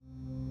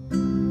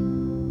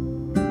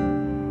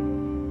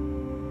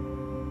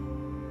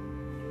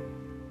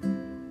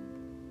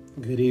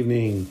Good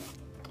evening.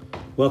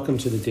 Welcome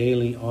to the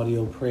daily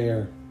audio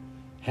prayer.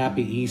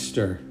 Happy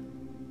Easter.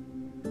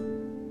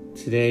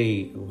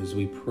 Today, as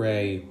we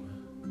pray,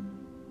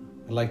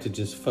 I'd like to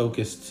just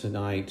focus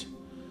tonight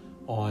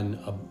on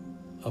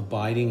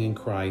abiding in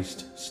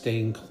Christ,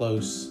 staying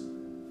close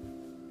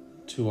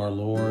to our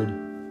Lord,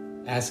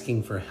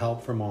 asking for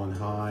help from on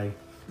high.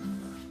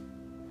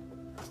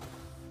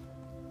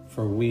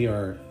 For we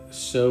are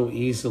so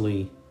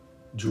easily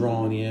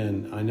drawn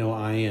in. I know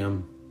I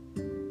am.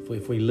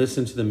 If we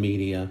listen to the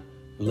media,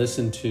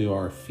 listen to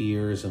our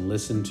fears, and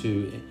listen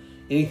to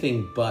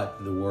anything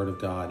but the Word of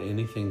God,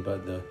 anything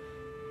but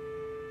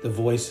the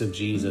voice of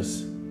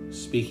Jesus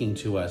speaking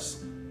to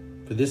us.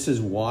 For this is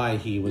why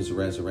He was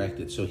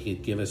resurrected, so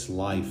He'd give us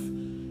life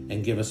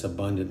and give us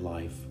abundant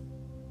life.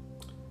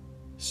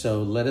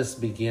 So let us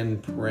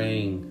begin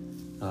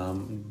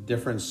praying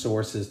different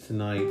sources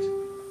tonight.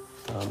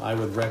 I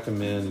would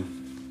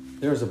recommend,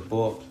 there's a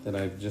book that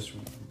I've just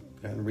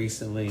gotten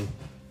recently,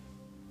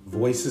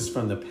 Voices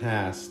from the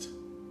Past,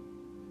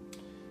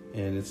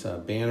 and it's a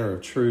Banner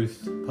of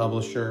Truth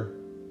publisher,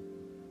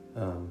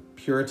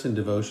 Puritan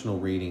Devotional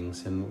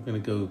Readings, and we're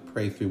going to go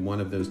pray through one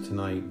of those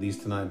tonight, these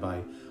tonight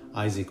by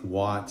Isaac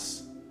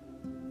Watts.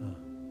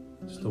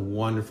 Just a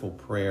wonderful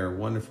prayer,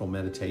 wonderful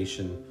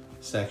meditation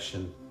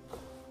section,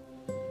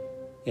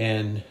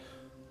 and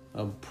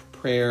a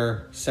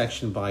prayer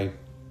section by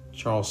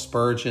Charles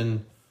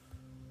Spurgeon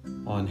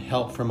on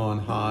help from on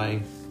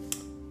high,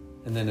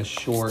 and then a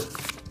short,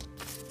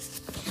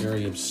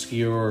 very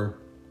obscure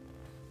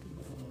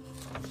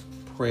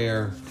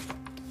prayer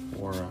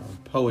or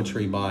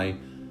poetry by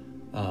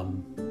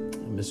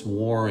Miss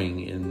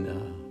Waring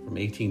from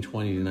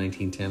 1820 to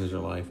 1910 is her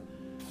life,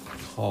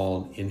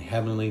 called In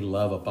Heavenly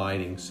Love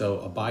Abiding.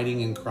 So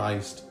abiding in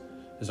Christ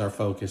is our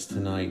focus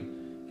tonight,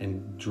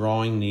 and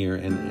drawing near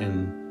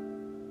and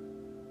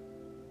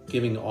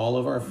giving all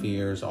of our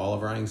fears, all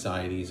of our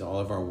anxieties, all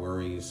of our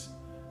worries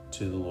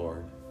to the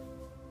Lord.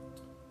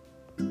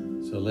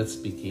 So let's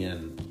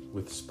begin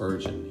with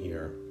Spurgeon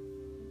here.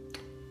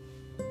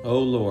 O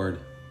Lord,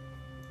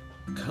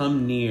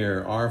 come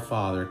near, our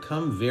Father,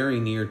 come very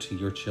near to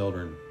your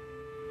children.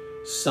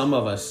 Some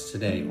of us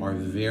today are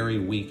very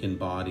weak in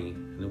body,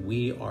 and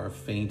we are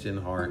faint in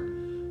heart.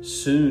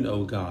 Soon,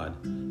 O God,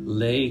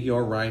 lay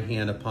your right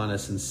hand upon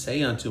us and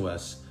say unto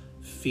us,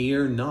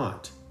 fear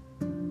not.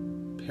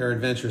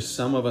 Peradventure,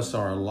 some of us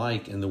are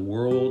alike, and the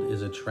world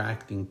is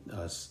attracting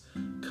us.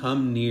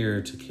 Come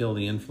near to kill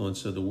the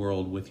influence of the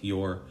world with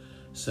your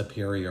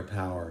superior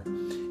power.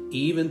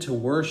 Even to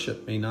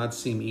worship may not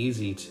seem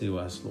easy to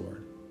us,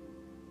 Lord.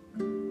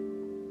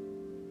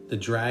 The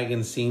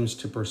dragon seems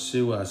to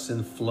pursue us,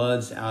 and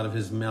floods out of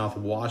his mouth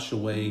wash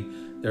away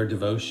their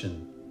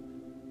devotion.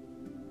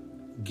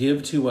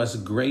 Give to us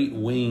great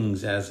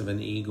wings as of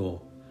an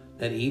eagle,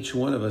 that each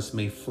one of us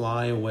may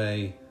fly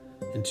away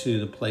into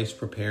the place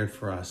prepared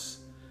for us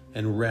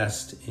and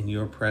rest in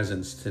your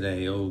presence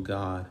today, O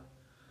God.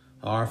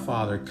 Our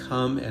Father,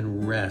 come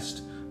and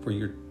rest for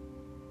your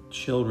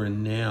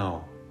children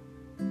now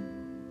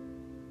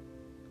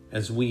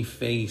as we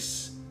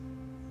face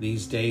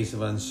these days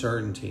of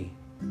uncertainty.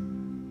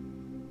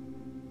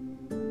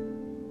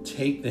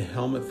 Take the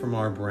helmet from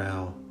our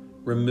brow,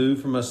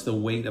 remove from us the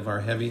weight of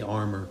our heavy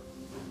armor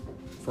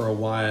for a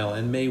while,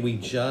 and may we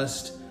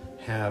just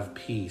have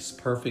peace,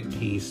 perfect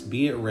peace,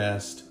 be at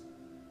rest.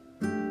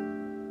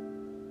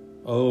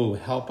 Oh,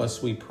 help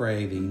us, we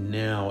pray thee,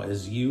 now,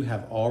 as you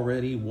have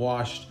already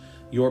washed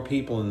your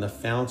people in the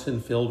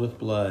fountain filled with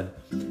blood,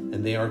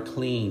 and they are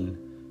clean.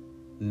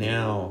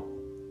 Now,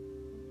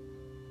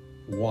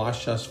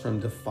 wash us from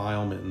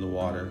defilement in the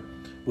water.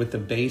 With the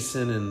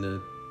basin and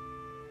the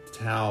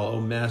towel, O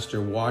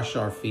Master, wash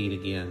our feet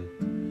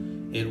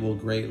again. It will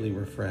greatly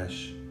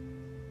refresh.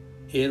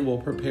 It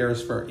will prepare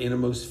us for our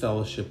innermost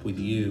fellowship with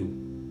you,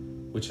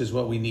 which is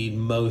what we need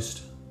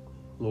most,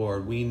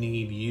 Lord. We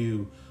need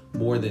you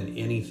more than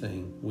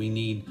anything. We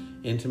need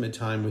intimate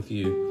time with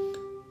you.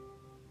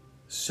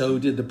 So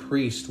did the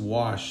priest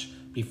wash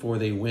before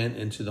they went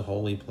into the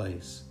holy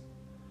place.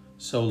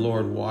 So,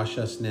 Lord, wash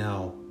us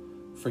now.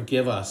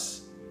 Forgive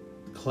us.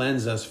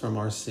 Cleanse us from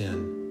our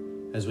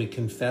sin as we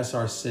confess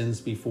our sins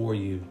before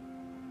you.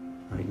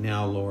 Right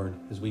now, Lord,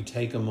 as we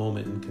take a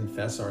moment and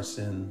confess our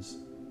sins.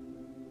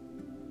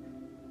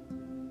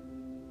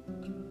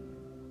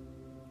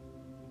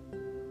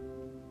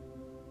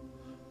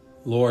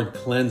 Lord,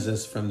 cleanse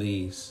us from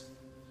these,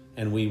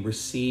 and we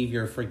receive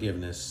your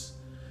forgiveness.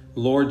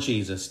 Lord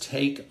Jesus,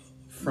 take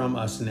from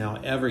us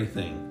now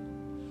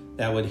everything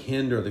that would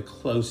hinder the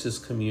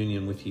closest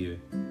communion with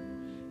you.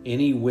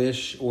 Any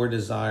wish or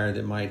desire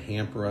that might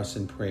hamper us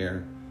in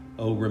prayer,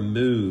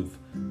 remove,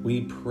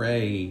 we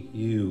pray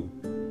you.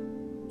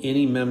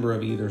 Any member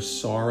of either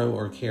sorrow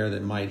or care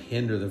that might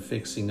hinder the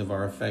fixing of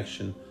our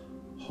affection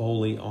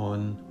wholly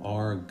on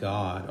our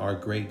God, our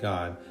great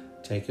God,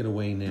 take it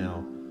away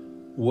now.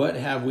 What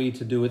have we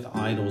to do with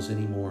idols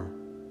anymore?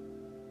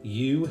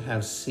 You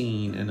have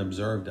seen and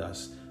observed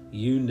us.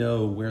 You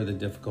know where the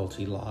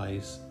difficulty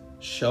lies.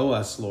 Show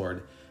us,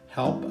 Lord.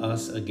 Help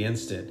us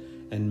against it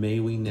And may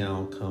we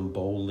now come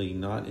boldly,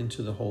 not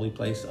into the holy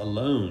place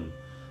alone,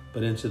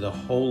 but into the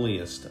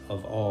holiest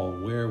of all,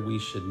 where we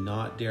should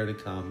not dare to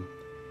come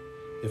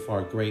if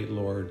our great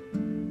Lord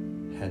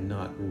had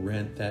not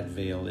rent that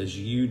veil, as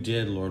you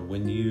did, Lord,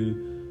 when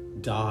you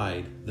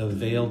died. The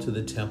veil to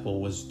the temple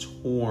was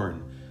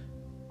torn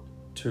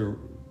to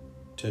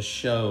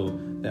show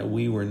that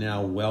we were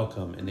now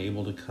welcome and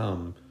able to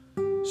come.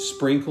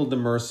 Sprinkled the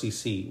mercy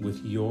seat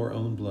with your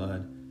own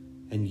blood.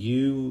 And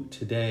you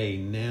today,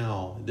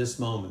 now, this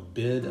moment,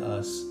 bid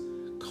us,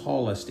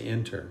 call us to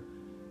enter.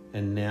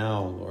 And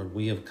now, Lord,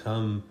 we have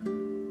come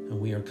and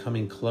we are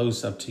coming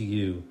close up to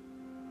you,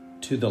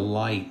 to the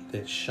light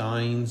that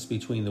shines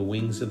between the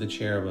wings of the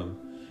cherubim.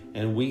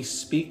 And we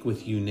speak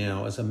with you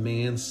now as a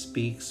man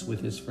speaks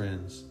with his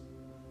friends.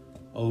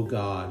 O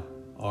God,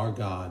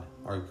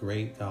 our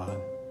great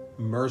God,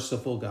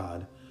 merciful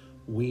God,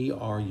 we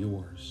are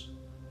yours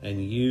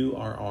and you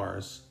are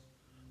ours.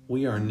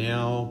 We are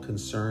now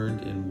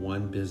concerned in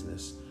one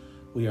business.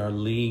 We are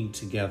leagued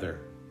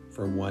together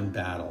for one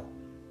battle.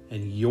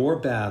 And your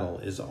battle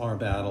is our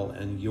battle,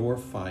 and your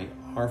fight,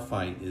 our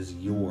fight, is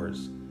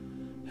yours.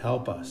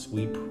 Help us,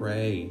 we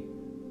pray.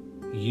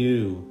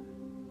 You,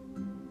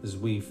 as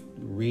we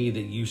read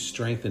that you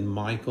strengthen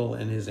Michael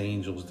and his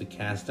angels to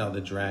cast out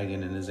the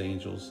dragon and his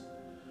angels.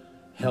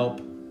 Help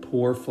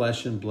poor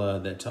flesh and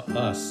blood, that to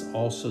us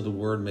also the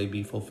word may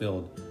be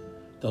fulfilled.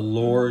 The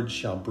Lord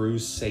shall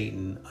bruise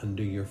Satan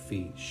under your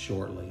feet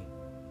shortly.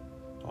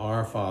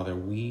 Our Father,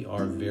 we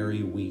are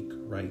very weak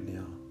right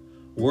now.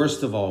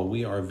 Worst of all,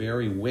 we are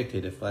very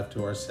wicked if left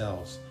to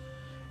ourselves,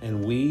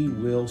 and we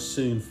will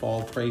soon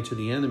fall prey to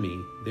the enemy.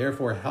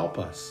 Therefore, help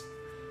us.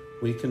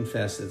 We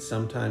confess that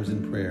sometimes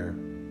in prayer,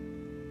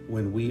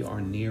 when we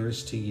are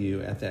nearest to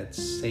you, at that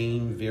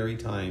same very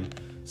time,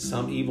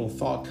 some evil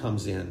thought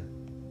comes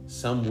in,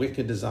 some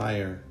wicked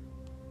desire.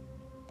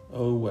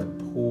 Oh,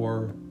 what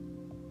poor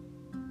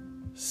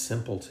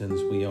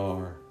simpletons we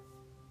are.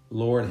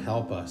 Lord,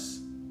 help us.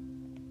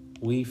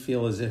 We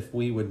feel as if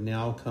we would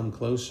now come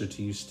closer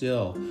to you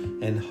still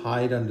and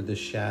hide under the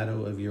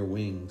shadow of your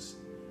wings.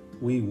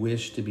 We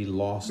wish to be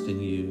lost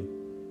in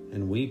you,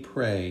 and we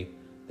pray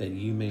that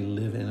you may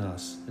live in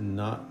us, and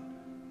not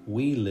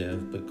we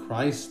live, but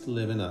Christ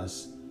live in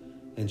us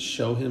and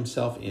show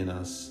himself in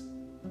us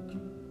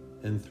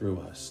and through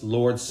us.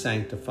 Lord,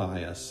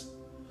 sanctify us.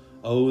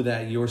 Oh,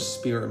 that your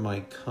Spirit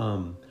might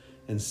come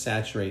and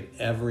saturate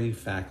every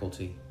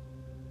faculty,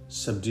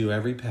 subdue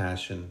every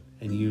passion,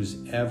 and use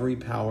every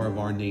power of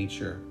our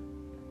nature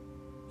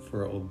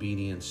for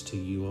obedience to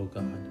you, O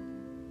God.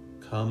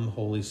 Come,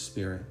 Holy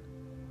Spirit,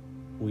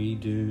 we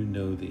do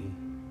know thee.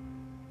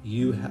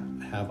 You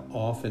have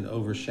often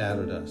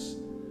overshadowed us.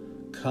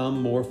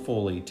 Come more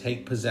fully,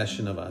 take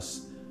possession of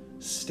us,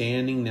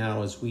 standing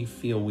now as we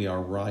feel we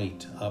are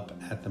right up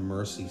at the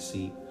mercy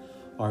seat.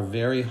 Our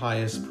very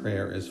highest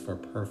prayer is for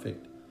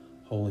perfect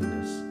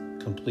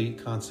holiness,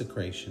 complete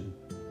consecration,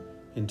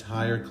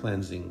 entire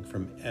cleansing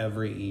from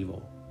every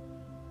evil.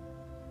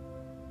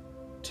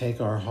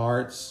 Take our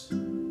hearts,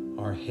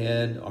 our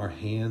head, our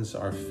hands,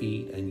 our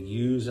feet, and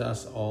use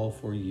us all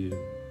for you.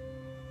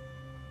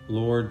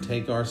 Lord,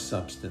 take our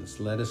substance.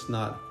 Let us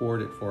not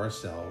hoard it for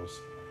ourselves,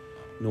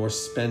 nor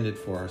spend it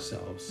for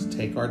ourselves.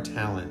 Take our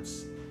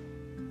talents,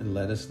 and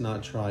let us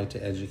not try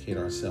to educate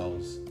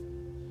ourselves,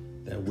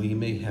 that we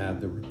may have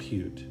the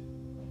repute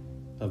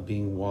of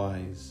being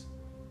wise.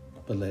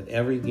 But let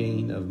every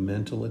gain of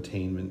mental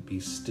attainment be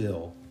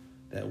still,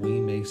 that we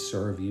may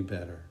serve you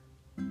better.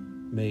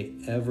 May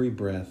every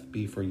breath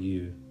be for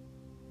you.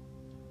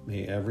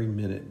 May every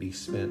minute be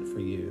spent for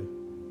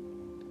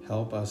you.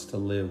 Help us to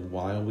live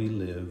while we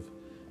live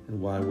and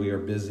while we are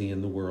busy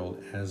in the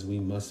world, as we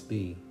must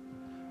be,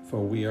 for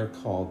we are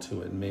called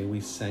to it. May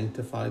we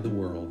sanctify the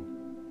world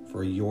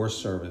for your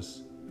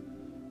service.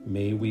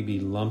 May we be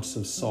lumps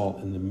of salt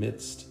in the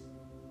midst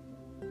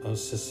of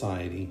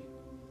society.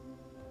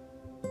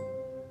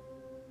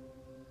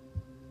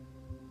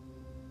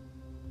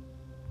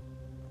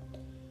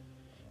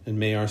 And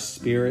may our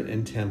spirit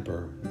and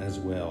temper, as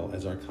well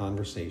as our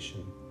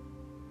conversation,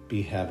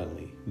 be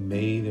heavenly.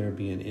 May there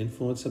be an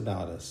influence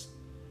about us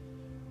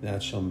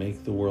that shall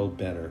make the world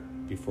better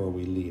before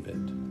we leave it.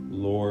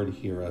 Lord,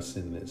 hear us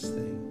in this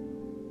thing.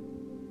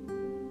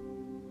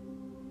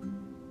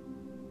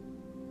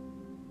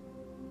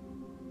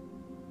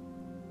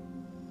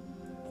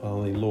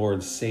 Finally,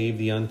 Lord, save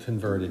the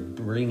unconverted.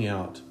 Bring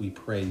out, we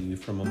pray you,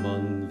 from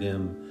among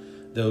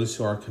them those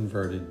who are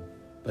converted,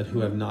 but who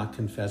have not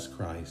confessed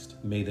Christ.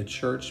 May the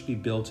church be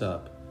built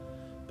up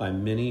by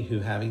many who,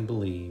 having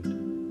believed,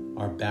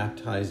 are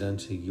baptized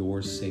unto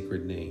your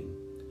sacred name.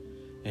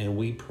 And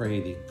we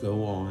pray thee,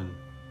 go on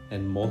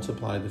and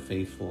multiply the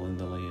faithful in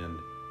the land.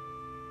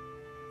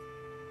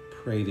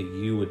 Pray that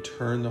you would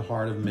turn the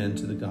heart of men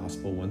to the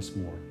gospel once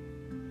more.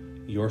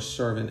 Your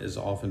servant is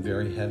often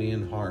very heavy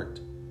in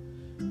heart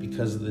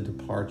because of the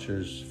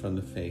departures from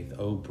the faith.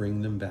 Oh,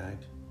 bring them back.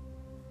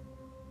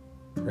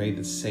 Pray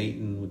that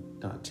Satan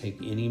would not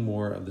take any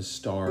more of the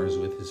stars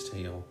with his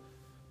tail,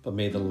 but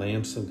may the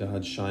lamps of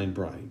God shine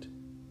bright.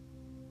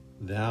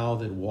 Thou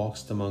that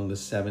walkest among the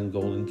 7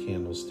 golden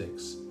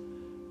candlesticks,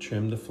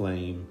 trim the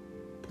flame,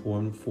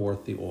 pour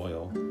forth the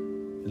oil,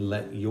 and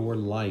let your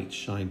light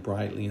shine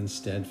brightly and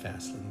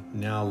steadfastly.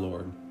 Now,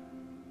 Lord,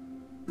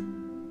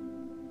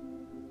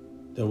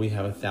 though we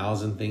have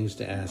 1,000 things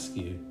to ask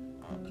you,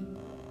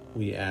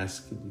 we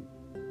ask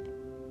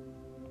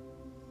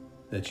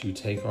that you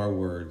take our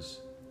words.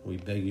 We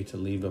beg you to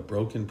leave a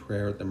broken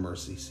prayer at the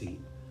mercy seat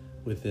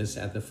with this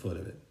at the foot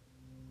of it.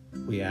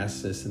 We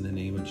ask this in the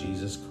name of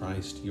Jesus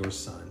Christ, your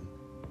Son.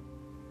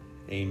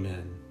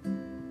 Amen.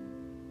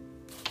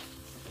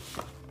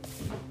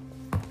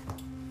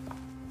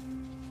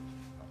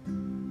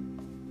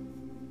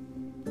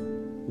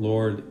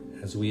 Lord,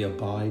 as we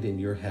abide in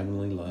your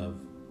heavenly love,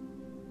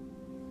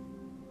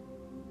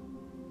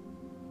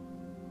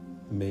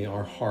 may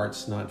our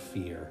hearts not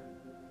fear,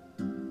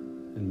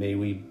 and may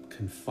we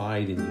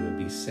confide in you and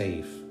be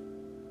safe,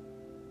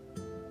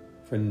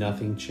 for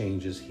nothing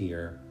changes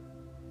here.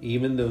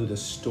 Even though the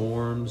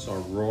storms are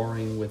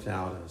roaring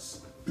without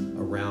us,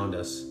 around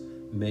us,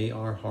 may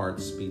our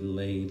hearts be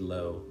laid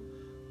low.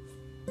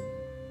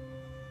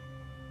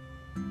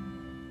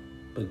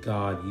 But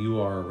God, you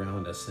are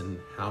around us, and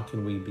how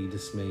can we be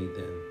dismayed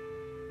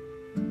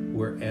then?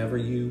 Wherever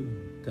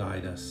you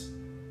guide us,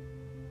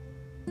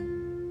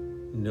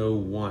 no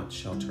want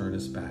shall turn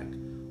us back.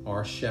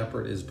 Our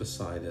shepherd is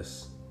beside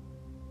us,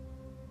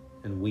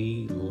 and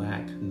we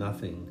lack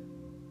nothing.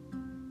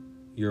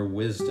 Your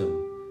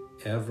wisdom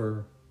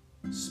ever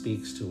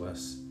speaks to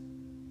us,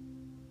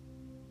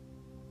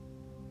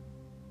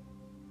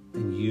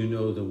 and you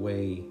know the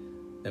way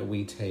that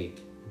we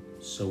take.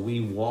 So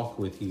we walk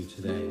with you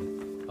today,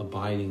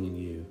 abiding in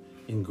you,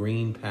 in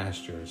green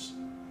pastures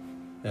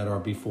that are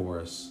before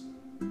us.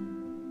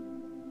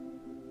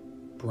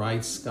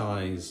 Bright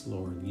skies,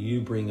 Lord,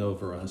 you bring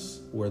over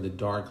us where the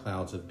dark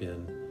clouds have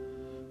been.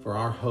 For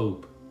our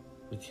hope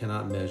we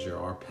cannot measure.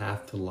 Our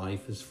path to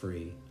life is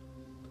free.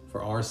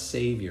 For our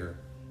Savior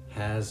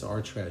has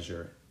our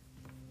treasure,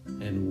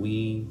 and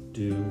we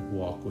do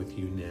walk with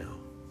you now.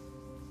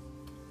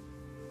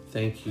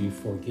 Thank you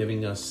for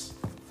giving us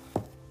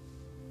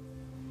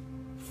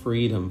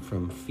freedom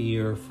from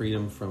fear,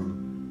 freedom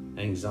from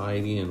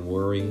anxiety and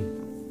worry.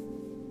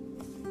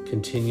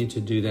 Continue to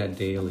do that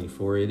daily,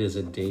 for it is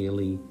a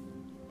daily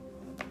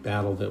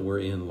battle that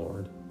we're in,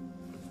 Lord.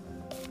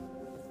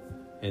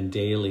 And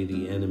daily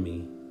the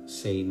enemy,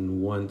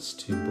 Satan, wants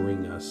to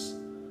bring us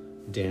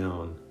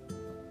down,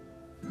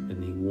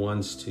 and he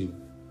wants to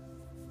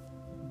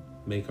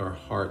make our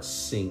hearts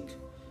sink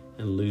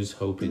and lose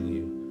hope in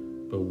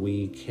you. But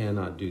we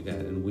cannot do that,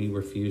 and we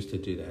refuse to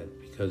do that,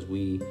 because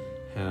we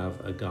have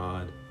a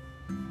God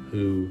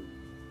who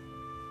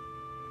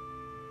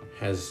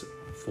has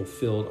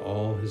fulfilled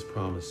all his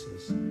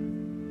promises.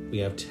 We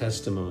have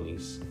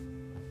testimonies.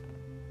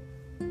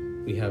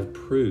 We have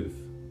proof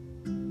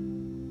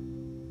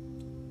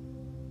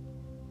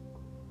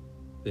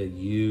that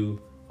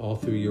you, all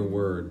through your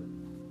word,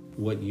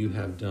 what you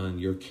have done,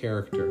 your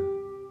character,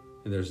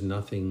 and there's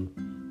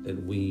nothing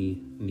that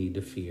we need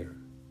to fear.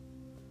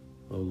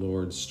 Oh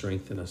Lord,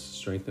 strengthen us,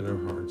 strengthen our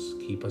hearts,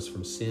 keep us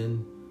from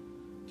sin,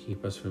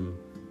 keep us from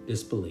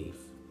disbelief.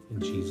 In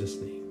Jesus'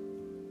 name,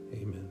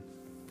 amen.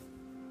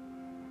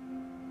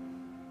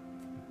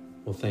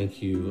 Well,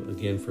 thank you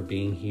again for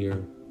being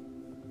here.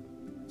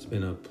 It's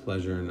been a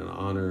pleasure and an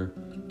honor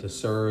to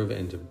serve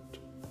and to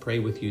pray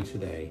with you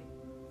today.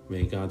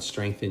 May God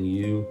strengthen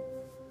you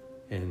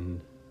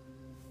and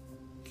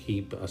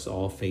keep us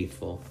all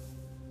faithful.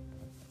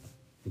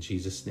 In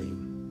Jesus'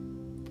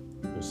 name,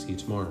 we'll see you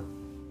tomorrow.